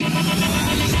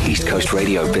East Coast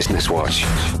Radio Business Watch.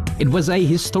 It was a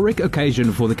historic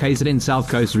occasion for the KZN South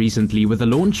Coast recently with the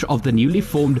launch of the newly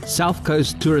formed South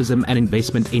Coast Tourism and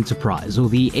Investment Enterprise, or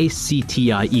the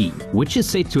SCTIE, which is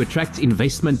set to attract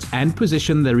investment and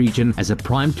position the region as a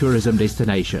prime tourism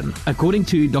destination. According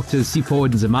to Dr. Sipho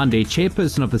Nzimande,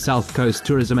 chairperson of the South Coast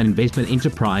Tourism and Investment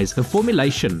Enterprise, the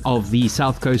formulation of the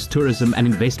South Coast Tourism and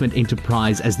Investment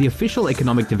Enterprise as the official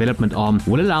economic development arm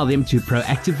will allow them to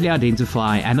proactively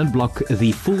identify and unblock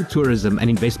the full tourism and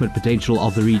investment potential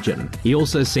of the region. He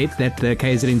also said that the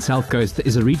KZN South Coast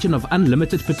is a region of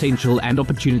unlimited potential and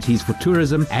opportunities for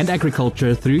tourism and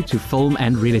agriculture through to film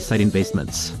and real estate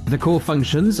investments. The core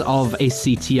functions of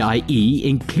SCTIE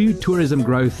include tourism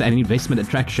growth and investment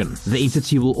attraction. The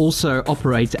entity will also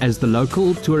operate as the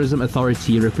local tourism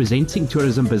authority representing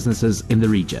tourism businesses in the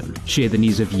region. Share the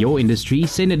news of your industry.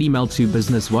 Send an email to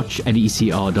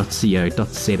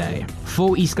businesswatch@ecr.co.za.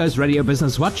 For East Coast Radio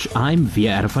Business Watch, I'm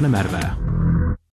Via van der Merwe.